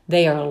them.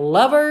 They are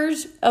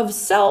lovers of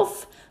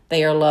self.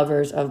 They are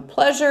lovers of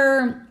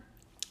pleasure.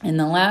 In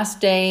the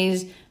last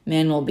days,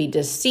 men will be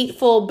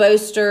deceitful,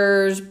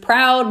 boasters,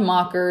 proud,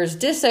 mockers,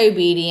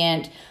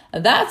 disobedient.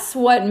 That's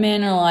what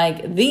men are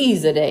like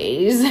these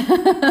days.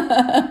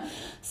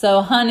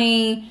 So,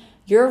 honey,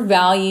 your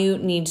value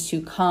needs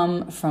to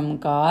come from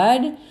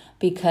God,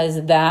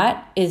 because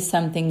that is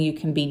something you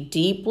can be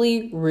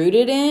deeply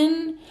rooted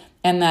in,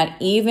 and that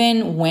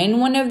even when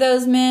one of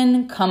those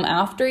men come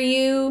after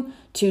you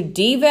to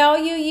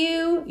devalue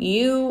you,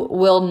 you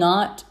will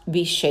not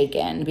be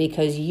shaken,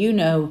 because you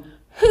know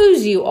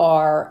whose you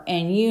are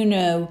and you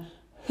know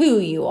who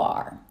you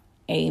are.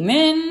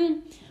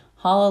 Amen.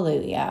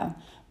 Hallelujah.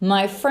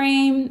 My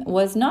frame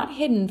was not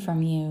hidden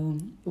from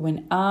you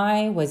when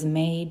I was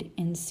made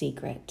in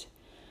secret.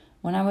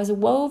 When I was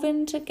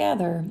woven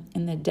together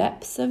in the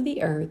depths of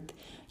the earth,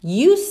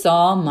 you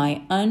saw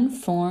my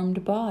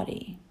unformed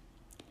body.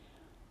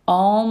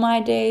 All my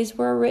days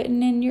were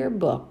written in your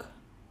book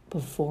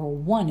before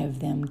one of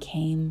them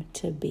came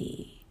to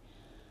be.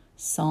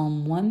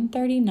 Psalm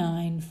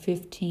 139,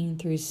 15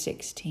 through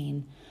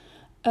 16.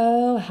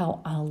 Oh,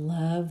 how I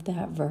love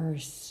that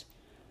verse.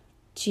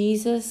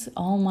 Jesus,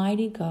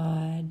 Almighty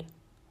God,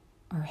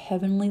 our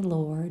Heavenly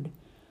Lord,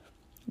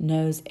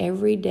 knows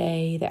every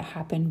day that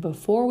happened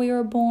before we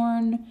were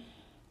born.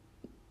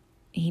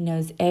 He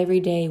knows every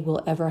day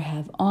we'll ever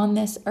have on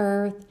this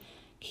earth.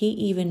 He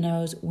even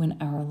knows when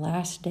our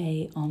last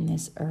day on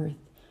this earth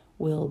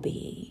will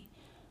be.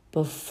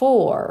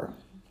 Before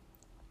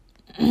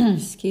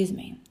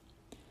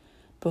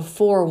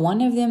before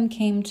one of them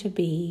came to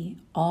be,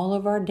 all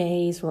of our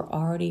days were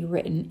already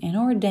written and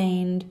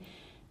ordained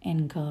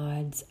in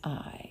God's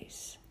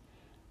eyes.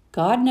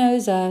 God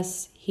knows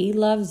us. He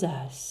loves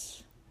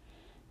us.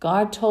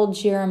 God told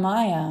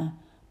Jeremiah,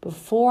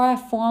 before I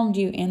formed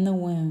you in the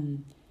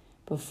womb,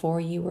 before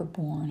you were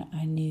born,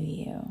 I knew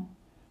you.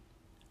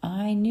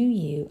 I knew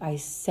you. I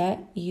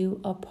set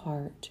you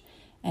apart,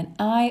 and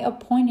I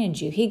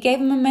appointed you. He gave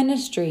him a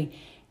ministry.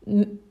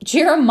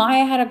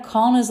 Jeremiah had a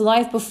call in his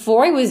life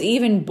before he was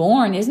even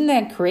born. Isn't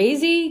that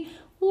crazy?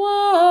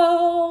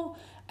 Whoa!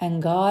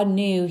 And God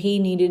knew he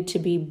needed to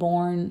be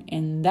born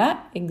in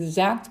that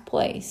exact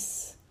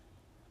place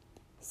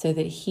so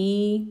that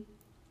he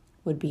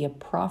would be a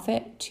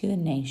prophet to the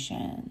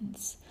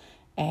nations.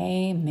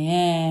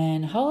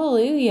 Amen.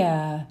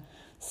 Hallelujah.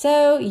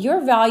 So your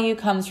value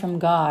comes from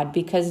God,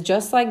 because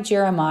just like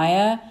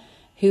Jeremiah,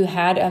 who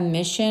had a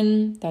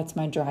mission, that's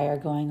my dryer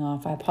going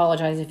off. I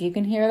apologize if you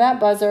can hear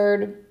that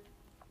buzzard.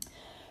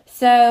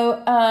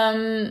 So,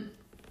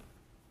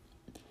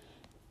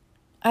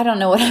 I don't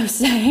know what I was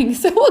saying,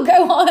 so we'll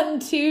go on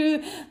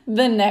to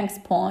the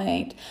next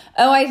point.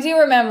 Oh, I do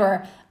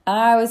remember.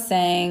 I was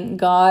saying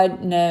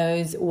God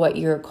knows what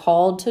you're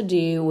called to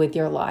do with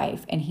your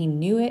life, and he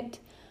knew it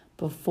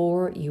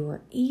before you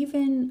were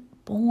even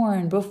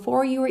born,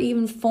 before you were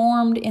even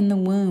formed in the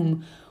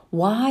womb.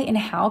 Why and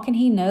how can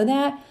he know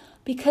that?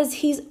 Because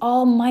he's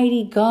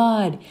Almighty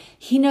God.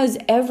 He knows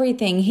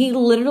everything. He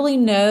literally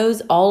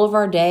knows all of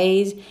our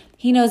days.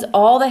 He knows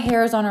all the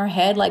hairs on our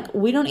head. Like,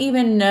 we don't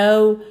even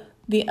know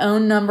the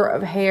own number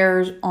of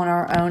hairs on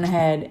our own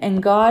head,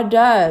 and God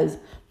does.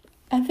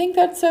 I think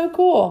that's so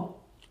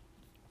cool.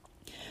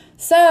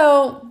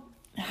 So,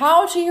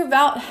 how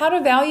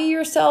to value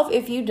yourself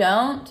if you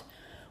don't?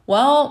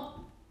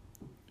 Well,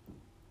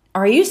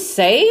 are you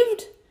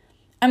saved?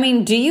 I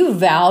mean, do you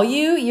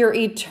value your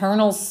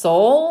eternal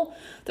soul?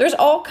 There's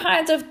all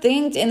kinds of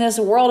things in this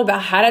world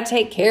about how to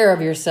take care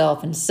of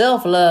yourself and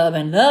self-love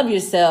and love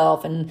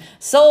yourself and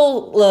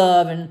soul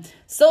love and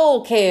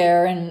soul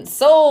care and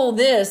soul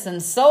this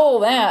and soul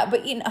that.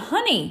 But,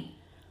 honey,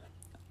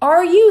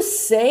 are you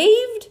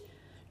saved?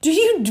 Do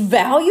you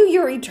value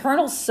your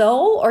eternal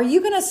soul? Or are you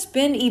going to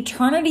spend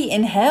eternity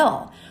in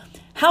hell?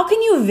 How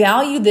can you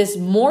value this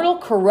mortal,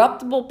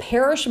 corruptible,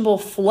 perishable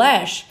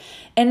flesh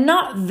and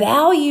not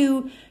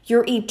value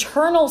your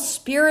eternal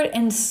spirit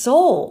and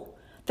soul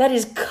that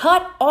is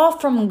cut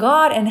off from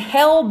God and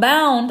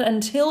hell-bound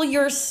until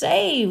you're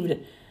saved?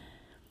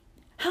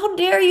 How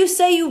dare you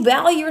say you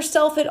value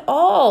yourself at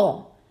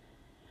all?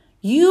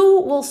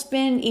 You will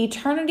spend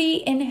eternity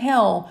in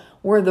hell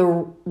where the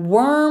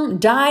worm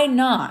die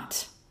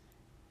not.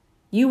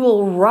 You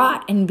will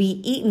rot and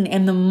be eaten,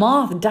 and the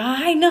moth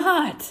die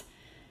not.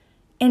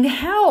 In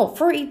hell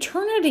for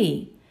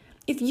eternity.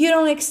 If you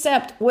don't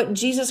accept what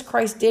Jesus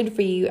Christ did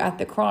for you at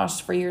the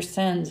cross for your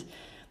sins,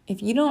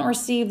 if you don't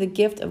receive the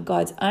gift of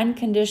God's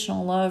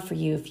unconditional love for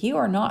you, if you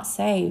are not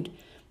saved,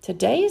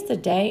 today is the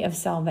day of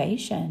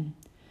salvation.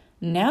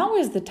 Now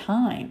is the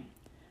time.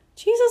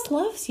 Jesus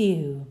loves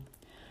you.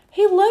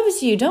 He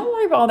loves you. Don't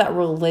worry about all that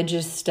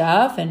religious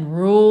stuff and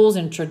rules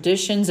and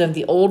traditions of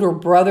the older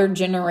brother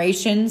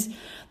generations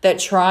that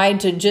tried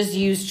to just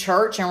use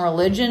church and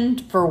religion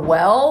for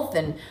wealth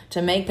and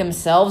to make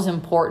themselves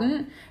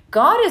important.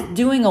 God is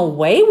doing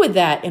away with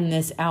that in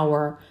this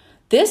hour.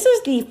 This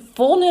is the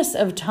fullness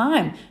of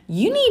time.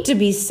 You need to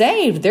be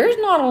saved. There's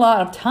not a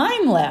lot of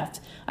time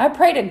left. I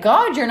pray to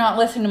God you're not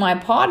listening to my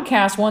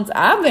podcast once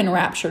I've been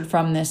raptured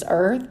from this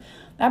earth.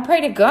 I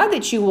pray to God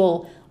that you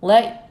will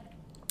let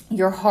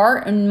your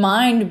heart and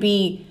mind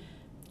be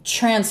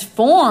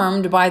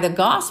transformed by the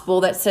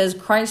gospel that says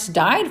Christ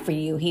died for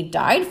you. He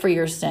died for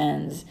your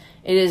sins.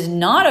 It is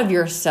not of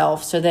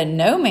yourself, so that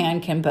no man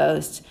can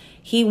boast.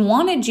 He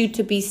wanted you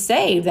to be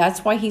saved.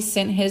 That's why he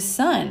sent his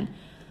son,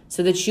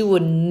 so that you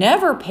would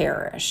never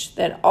perish,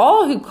 that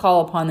all who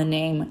call upon the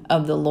name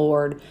of the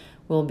Lord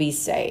will be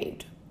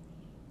saved.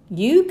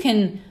 You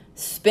can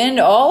spend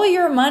all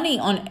your money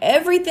on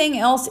everything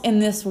else in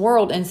this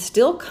world and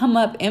still come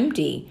up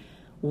empty.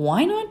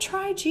 Why not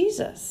try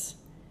Jesus?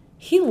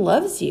 He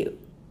loves you.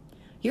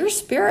 Your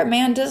spirit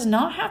man does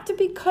not have to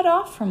be cut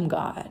off from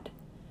God.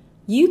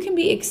 You can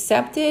be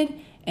accepted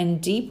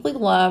and deeply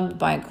loved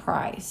by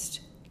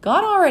Christ.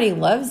 God already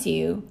loves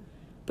you,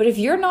 but if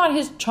you're not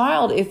his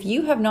child, if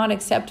you have not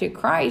accepted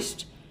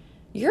Christ,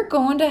 you're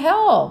going to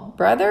hell,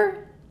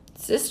 brother,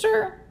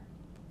 sister.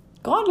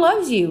 God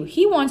loves you.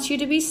 He wants you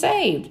to be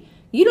saved.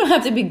 You don't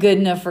have to be good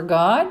enough for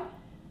God.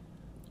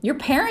 Your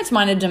parents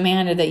might have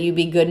demanded that you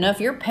be good enough.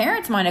 Your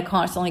parents might have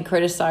constantly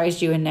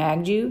criticized you and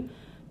nagged you.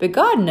 But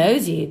God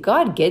knows you.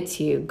 God gets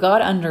you.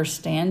 God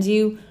understands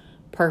you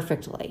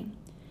perfectly.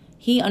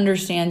 He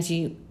understands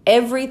you,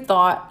 every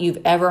thought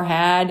you've ever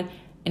had,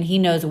 and he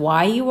knows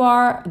why you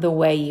are the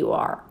way you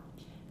are.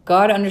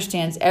 God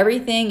understands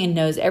everything and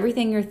knows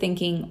everything you're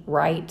thinking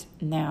right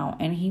now,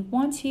 and he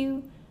wants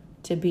you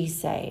to be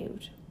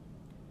saved.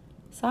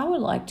 So I would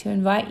like to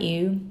invite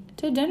you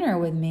to dinner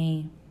with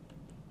me,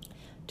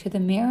 to the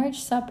marriage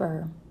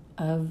supper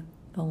of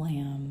the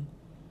Lamb,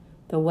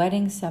 the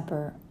wedding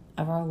supper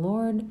of our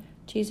Lord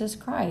Jesus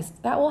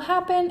Christ. That will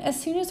happen as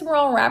soon as we're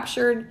all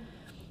raptured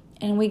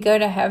and we go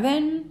to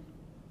heaven,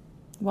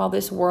 while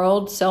this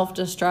world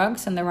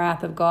self-destructs and the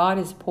wrath of God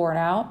is poured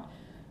out.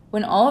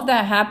 When all of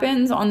that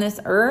happens on this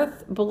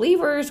earth,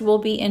 believers will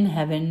be in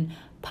heaven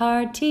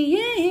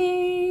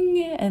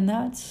partying, and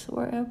that's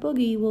where a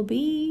boogie will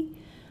be.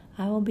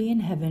 I will be in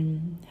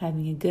heaven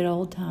having a good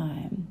old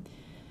time.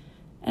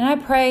 And I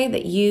pray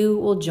that you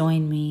will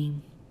join me.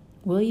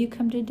 Will you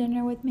come to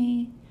dinner with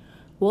me?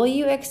 Will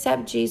you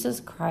accept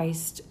Jesus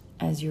Christ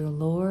as your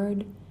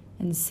Lord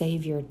and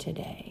Savior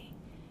today?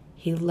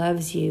 He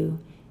loves you.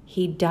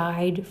 He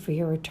died for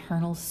your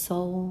eternal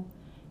soul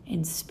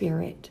and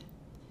spirit,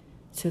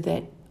 so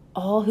that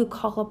all who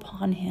call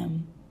upon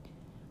him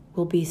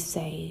will be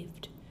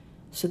saved,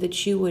 so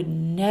that you would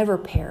never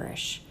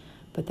perish,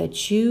 but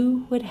that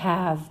you would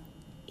have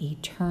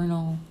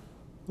eternal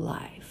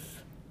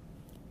life.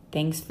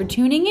 Thanks for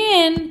tuning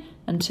in.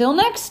 Until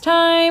next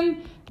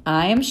time,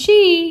 I am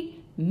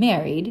she,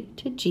 married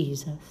to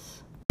Jesus.